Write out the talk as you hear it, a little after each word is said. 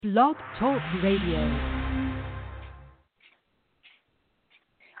Blog Talk Radio.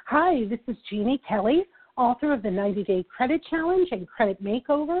 Hi, this is Jeannie Kelly, author of the 90-Day Credit Challenge and Credit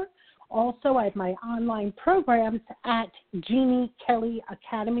Makeover. Also, I have my online programs at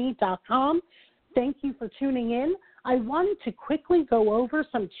JeannieKellyAcademy.com. Thank you for tuning in. I wanted to quickly go over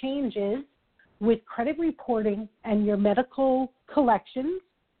some changes with credit reporting and your medical collections,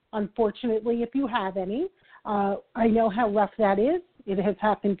 unfortunately, if you have any. I know how rough that is. It has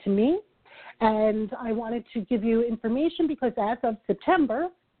happened to me. And I wanted to give you information because as of September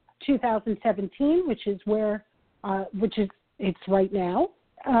 2017, which is it's right now,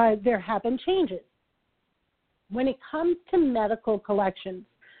 there have been changes. When it comes to medical collections,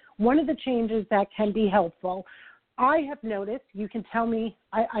 one of the changes that can be helpful, I have noticed, you can tell me,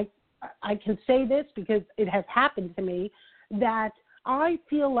 I can say this because it has happened to me, that I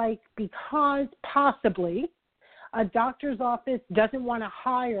feel like because possibly a doctor's office doesn't want to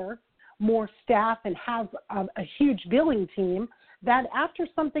hire more staff and have a huge billing team, that after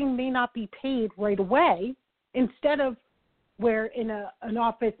something may not be paid right away, instead of where in an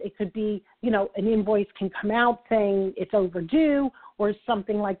office it could be, an invoice can come out saying it's overdue or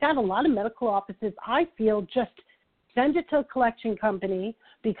something like that. A lot of medical offices, I feel, just send it to a collection company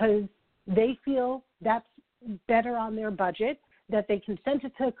because they feel that's better on their budget, that they can send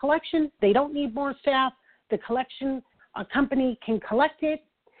it to a collection. They don't need more staff. The collection company can collect it,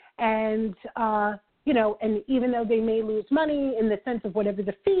 and and even though they may lose money in the sense of whatever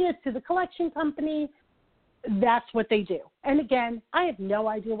the fee is to the collection company, that's what they do. And again, I have no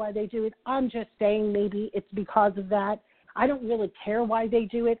idea why they do it. I'm just saying maybe it's because of that. I don't really care why they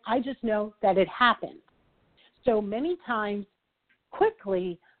do it. I just know that it happens. So many times,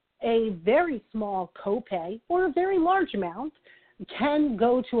 quickly, a very small copay or a very large amount can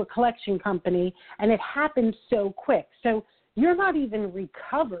go to a collection company, and it happens so quick. So you're not even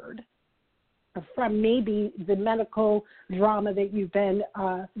recovered from maybe the medical drama that you've been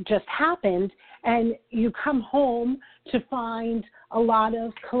just happened, and you come home to find a lot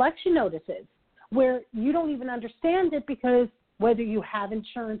of collection notices where you don't even understand it because whether you have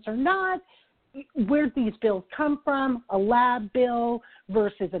insurance or not, where these bills come from, a lab bill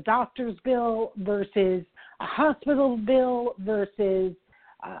versus a doctor's bill versus a hospital bill versus,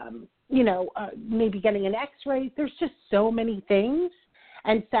 maybe getting an x-ray. There's just so many things.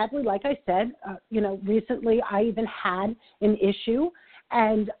 And sadly, like I said, recently I even had an issue,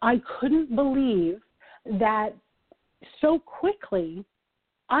 and I couldn't believe that so quickly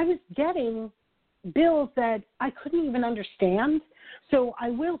I was getting bills that I couldn't even understand. So I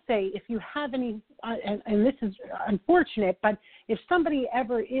will say, if you have any, and this is unfortunate, but if somebody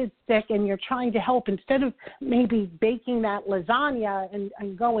ever is sick and you're trying to help, instead of maybe baking that lasagna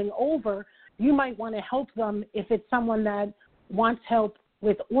and going over, you might want to help them if it's someone that wants help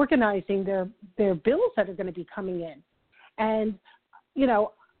with organizing their bills that are going to be coming in. And,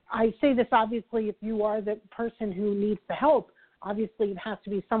 I say this obviously if you are the person who needs the help, obviously it has to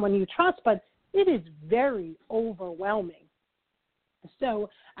be someone you trust, but it is very overwhelming. So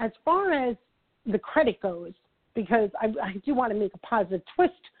as far as the credit goes, because I do want to make a positive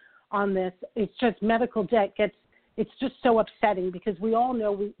twist on this, it's just medical debt it's just so upsetting because we all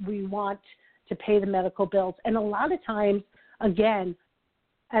know we want to pay the medical bills. And a lot of times, again,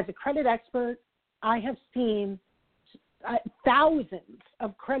 as a credit expert, I have seen thousands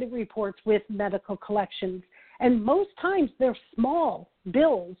of credit reports with medical collections. And most times they're small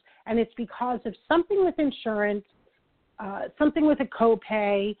bills, and it's because of something with insurance, something with a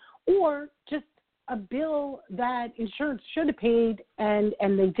copay, or just a bill that insurance should have paid and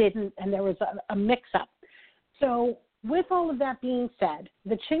they didn't, and there was a mix-up. So with all of that being said,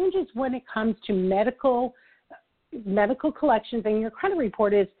 the changes when it comes to medical collections and your credit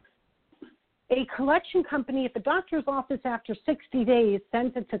report is a collection company, if a doctor's office after 60 days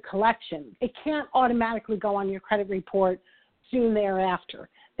sends it to collection, it can't automatically go on your credit report soon thereafter.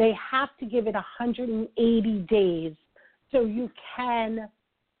 They have to give it 180 days. So you can,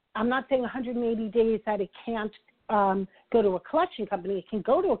 I'm not saying 180 days that it can't go to a collection company. It can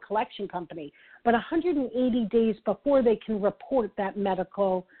go to a collection company, but 180 days before they can report that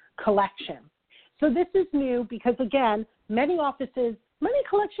medical collection. So this is new because, again, many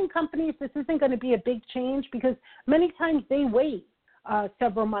collection companies, this isn't going to be a big change because many times they wait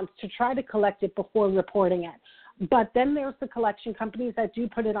several months to try to collect it before reporting it. But then there's the collection companies that do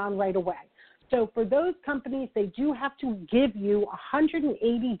put it on right away. So for those companies, they do have to give you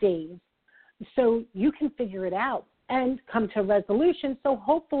 180 days so you can figure it out and come to a resolution. So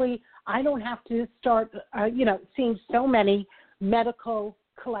hopefully I don't have to start, seeing so many medical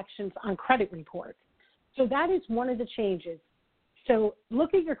collections on credit reports. So that is one of the changes. So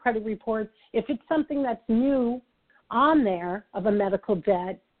look at your credit report. If it's something that's new on there of a medical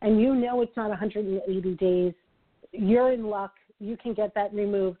debt and you know it's not 180 days, you're in luck. You can get that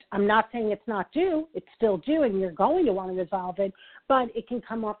removed. I'm not saying it's not due. It's still due, and you're going to want to resolve it, but it can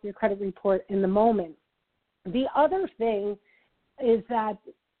come off your credit report in the moment. The other thing is that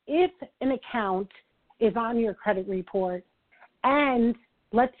if an account is on your credit report and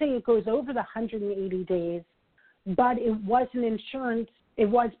let's say it goes over the 180 days, but it wasn't insurance, it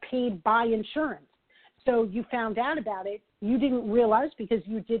was paid by insurance. So you found out about it, you didn't realize because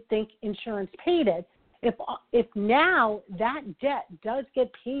you did think insurance paid it. If now that debt does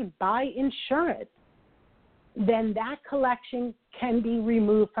get paid by insurance, then that collection can be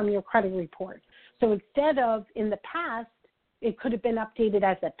removed from your credit report. So instead of in the past, it could have been updated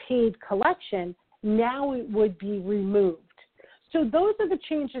as a paid collection, now it would be removed. So those are the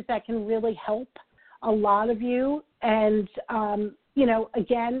changes that can really help a lot of you. And, you know,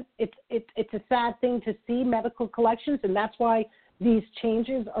 again, it's a sad thing to see medical collections, and that's why these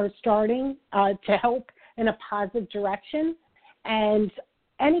changes are starting to help in a positive direction. And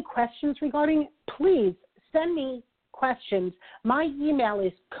any questions regarding, please send me questions. My email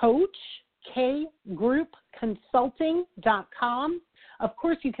is coachkgroupconsulting.com. Of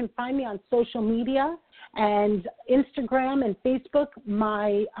course, you can find me on social media and Instagram and Facebook.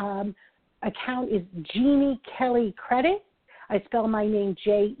 My account is Jeannie Kelly Credit. I spell my name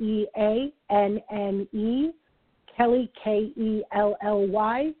Jeanne, Kelly, Kelly.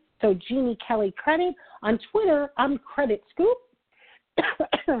 So Jeannie Kelly Credit. On Twitter, I'm Credit Scoop.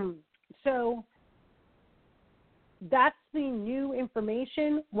 So that's the new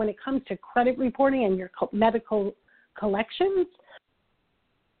information when it comes to credit reporting and your medical collections.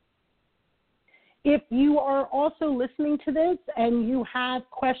 If you are also listening to this and you have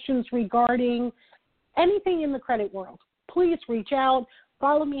questions regarding anything in the credit world, please reach out,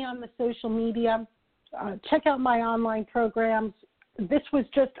 follow me on the social media, check out my online programs. This was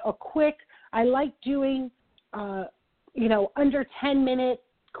just a quick, I like doing, under 10-minute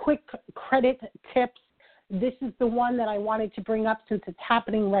quick credit tips. This is the one that I wanted to bring up since it's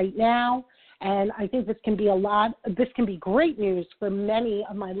happening right now. And I think this can be great news for many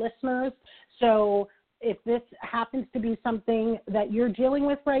of my listeners. So if this happens to be something that you're dealing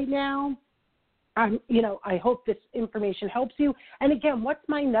with right now, I hope this information helps you. And again, what's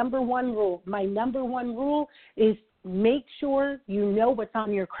my number one rule? My number one rule is make sure you know what's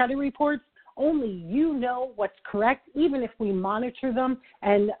on your credit reports. Only you know what's correct, even if we monitor them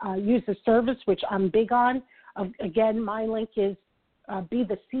and use the service, which I'm big on. Again, my link is be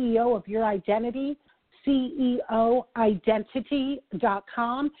the CEO of your identity,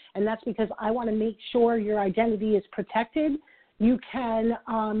 CEOidentity.com, and that's because I want to make sure your identity is protected. You can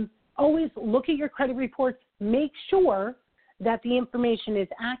always look at your credit reports, make sure that the information is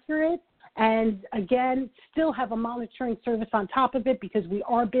accurate, and again, still have a monitoring service on top of it because we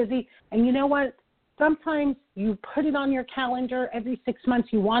are busy. And you know what? Sometimes you put it on your calendar every 6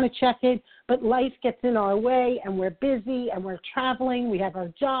 months, you want to check it, but life gets in our way and we're busy and we're traveling, we have our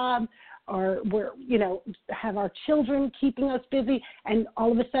job, or have our children keeping us busy, and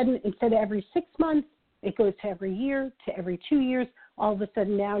all of a sudden, instead of every 6 months, it goes to every year, to every 2 years. All of a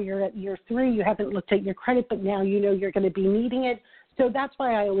sudden now you're at year 3, you haven't looked at your credit, but now you know you're going to be needing it. So that's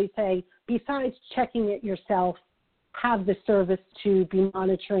why I always say, besides checking it yourself, have the service to be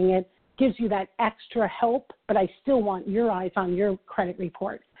monitoring it. Gives you that extra help, but I still want your eyes on your credit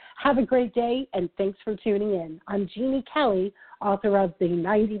report. Have a great day, and thanks for tuning in. I'm Jeannie Kelly, author of the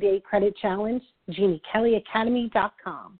 90-Day Credit Challenge, JeannieKellyAcademy.com.